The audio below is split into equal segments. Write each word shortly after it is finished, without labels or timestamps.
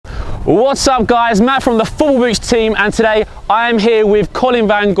What's up guys, Matt from the Football Boots team, and today I am here with Colin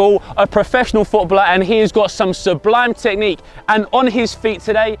Van Gaal, a professional footballer, and he has got some sublime technique. And on his feet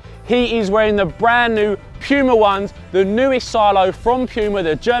today, he is wearing the brand new PUMA ones, the newest silo from PUMA,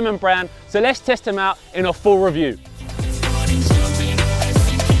 the German brand. So let's test them out in a full review.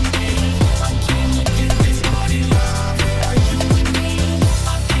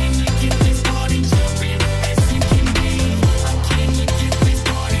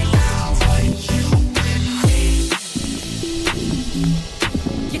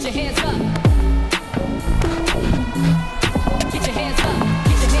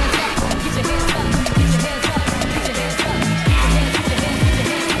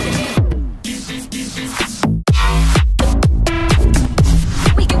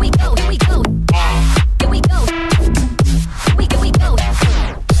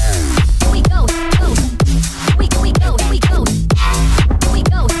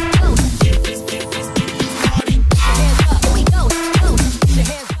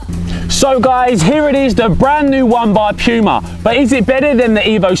 So guys, here it is, the brand new one by PUMA. But is it better than the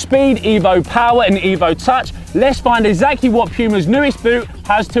Evo Speed, Evo Power and Evo Touch? Let's find exactly what PUMA's newest boot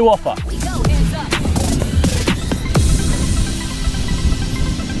has to offer.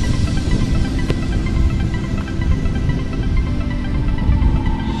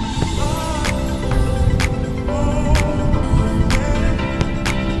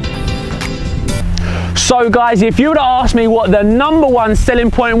 So guys, if you were to ask me what the #1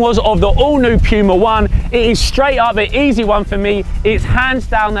 selling point was of the all-new PUMA one, it is straight up an easy one for me. It's hands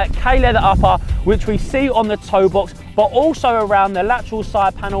down that K-leather upper, which we see on the toe box, but also around the lateral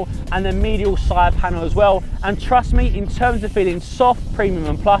side panel and the medial side panel as well. And trust me, in terms of feeling soft, premium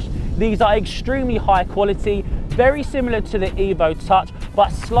and plush, these are extremely high quality, very similar to the Evo Touch,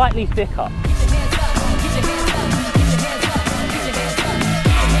 but slightly thicker.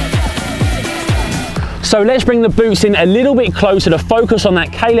 So let's bring the boots in a little bit closer to focus on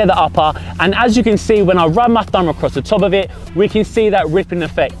that K-leather upper, and as you can see, when I run my thumb across the top of it, we can see that ripping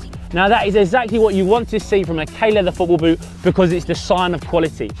effect. Now that is exactly what you want to see from a K-leather football boot, because it's the sign of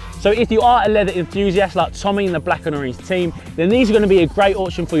quality. So if you are a leather enthusiast like Tommy in the black and orange team, then these are going to be a great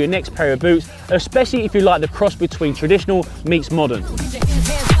option for your next pair of boots, especially if you like the cross between traditional meets modern.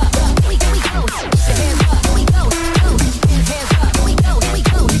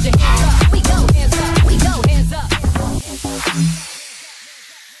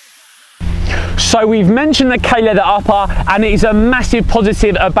 So we've mentioned the K-leather upper, and it is a massive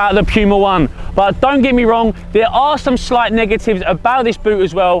positive about the PUMA one. But don't get me wrong, there are some slight negatives about this boot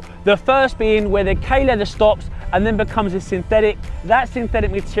as well. The first being where the K-leather stops and then becomes a synthetic. That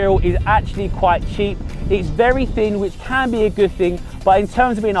synthetic material is actually quite cheap. It's very thin, which can be a good thing, but in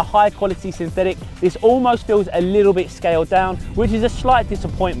terms of being a high quality synthetic, this almost feels a little bit scaled down, which is a slight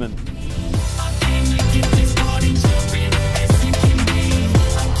disappointment.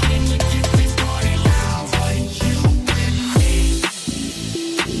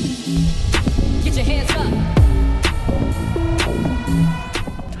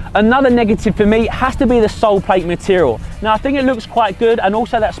 Another negative for me has to be the sole plate material. Now I think it looks quite good, and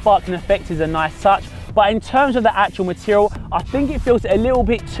also that sparkling effect is a nice touch, but in terms of the actual material, I think it feels a little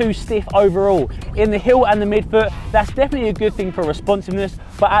bit too stiff overall. In the heel and the midfoot, that's definitely a good thing for responsiveness,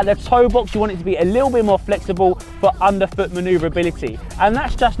 but at the toe box you want it to be a little bit more flexible for underfoot maneuverability, and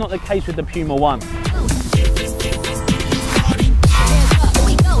that's just not the case with the PUMA one.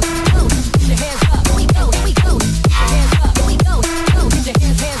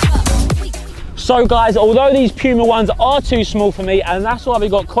 So guys, although these PUMA ones are too small for me, and that's why we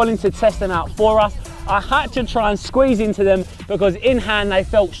got Colin to test them out for us, I had to try and squeeze into them, because in hand they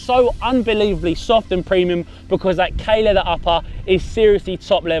felt so unbelievably soft and premium, because that K-leather upper is seriously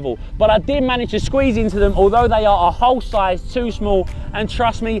top level. But I did manage to squeeze into them, although they are a whole size too small, and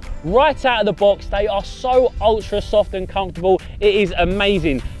trust me, right out of the box, they are so ultra soft and comfortable, it is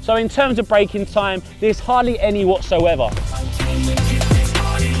amazing. So in terms of breaking time, there's hardly any whatsoever.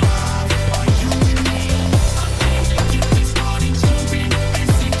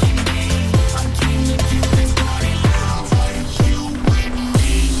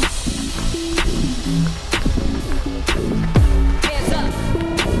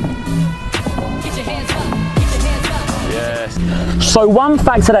 So one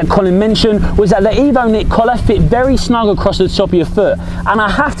factor that Colin mentioned was that the Evo knit collar fit very snug across the top of your foot, and I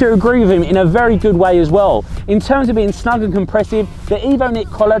have to agree with him in a very good way as well. In terms of being snug and compressive, the Evo knit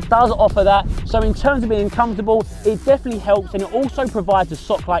collar does offer that, so in terms of being comfortable, it definitely helps, and it also provides a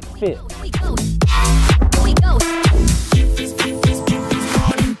sock-like fit.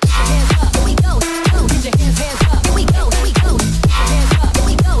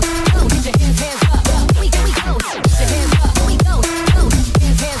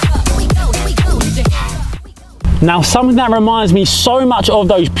 Now, something that reminds me so much of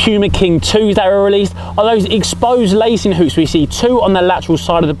those Puma King 2s that were released are those exposed lacing hoops. We see 2 on the lateral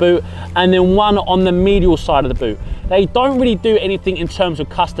side of the boot and then 1 on the medial side of the boot. They don't really do anything in terms of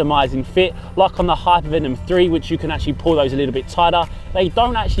customizing fit, like on the Hypervenom 3, which you can actually pull those a little bit tighter. They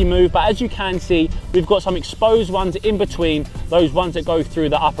don't actually move, but as you can see, we've got some exposed ones in between those ones that go through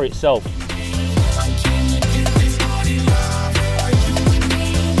the upper itself.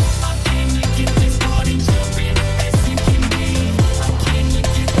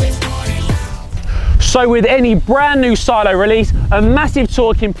 So with any brand new silo release, a massive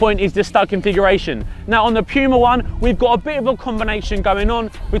talking point is the stud configuration. Now on the Puma one, we've got a bit of a combination going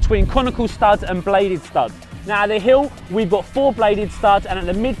on between conical studs and bladed studs. Now at the heel, we've got 4 bladed studs, and at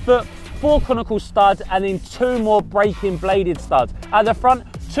the midfoot, 4 conical studs, and then 2 more breaking bladed studs. At the front,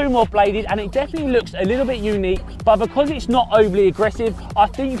 2 more bladed, and it definitely looks a little bit unique, but because it's not overly aggressive, I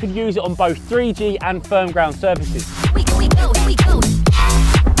think you could use it on both 3G and firm ground surfaces.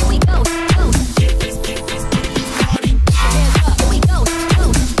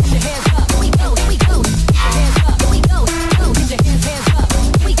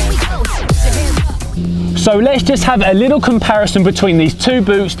 So let's just have a little comparison between these 2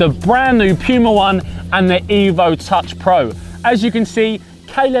 boots, the brand new Puma one and the Evo Touch Pro. As you can see,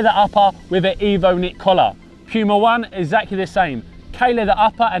 K-leather upper with an Evo knit collar. Puma one, exactly the same. K-leather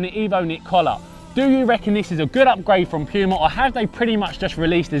upper and an Evo knit collar. Do you reckon this is a good upgrade from Puma, or have they pretty much just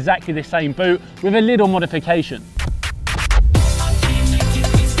released exactly the same boot with a little modification?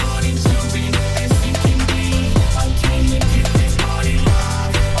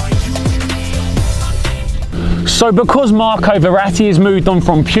 So because Marco Verratti has moved on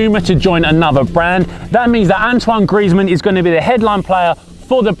from Puma to join another brand, that means that Antoine Griezmann is going to be the headline player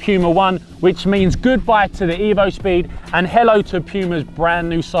for the Puma one, which means goodbye to the Evo Speed and hello to Puma's brand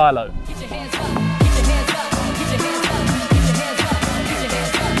new silo.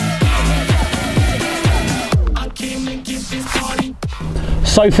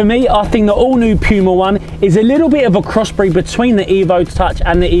 So for me, I think the all new Puma one is a little bit of a crossbreed between the Evo Touch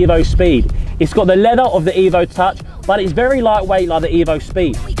and the Evo Speed. It's got the leather of the Evo Touch, but it's very lightweight like the Evo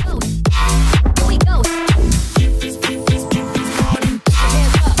Speed.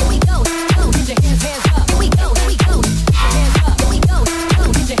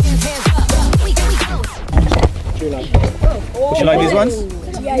 Would you like these ones?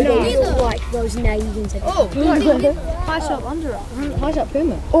 Yeah, no. Like those naive into High top under it. high top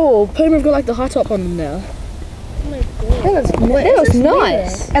Puma. Oh, Puma have got like the high top on them now. That looks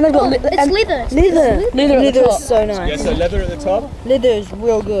nice. And they've got It's leather. leather is so nice. Yeah, so leather at the top. Leather is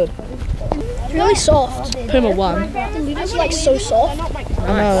real good. It's really soft. Puma one. It's like so soft.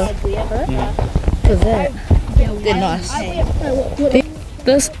 I know. Look at that. They're nice.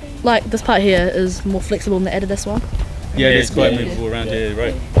 This part here is more flexible than the Adidas one. Yeah, it is quite movable around here,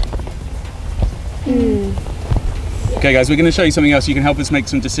 right? Okay guys, we're going to show you something else. You can help us make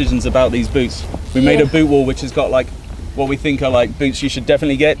some decisions about these boots. We made a boot wall which has got like what we think are like boots you should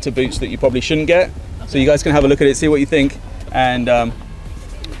definitely get to boots that you probably shouldn't get. So you guys can have a look at it, see what you think, and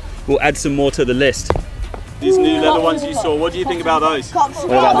we'll add some more to the list. These new leather ones you saw, what do you think about those? What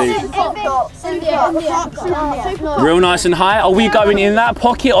about these? Real nice and high. Are we going in that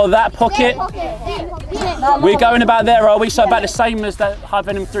pocket or that pocket? We're going about there, are we? So about the same as the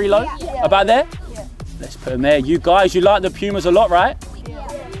Hypervenom 3 low? About there? Let's put them there. You guys, you like the Pumas a lot, right?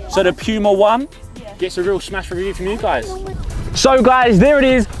 So the Puma one gets a real smash review from you guys. So guys, there it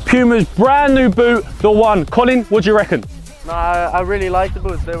is, Puma's brand new boot, the one. Colin, what do you reckon? No, I really like the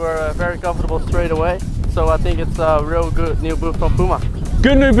boots. They were very comfortable straight away. So I think it's a real good new boot from Puma.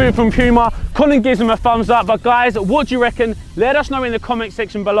 Good new boot from Puma. Colin gives them a thumbs up. But guys, what do you reckon? Let us know in the comment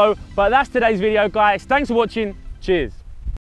section below. But that's today's video, guys. Thanks for watching. Cheers.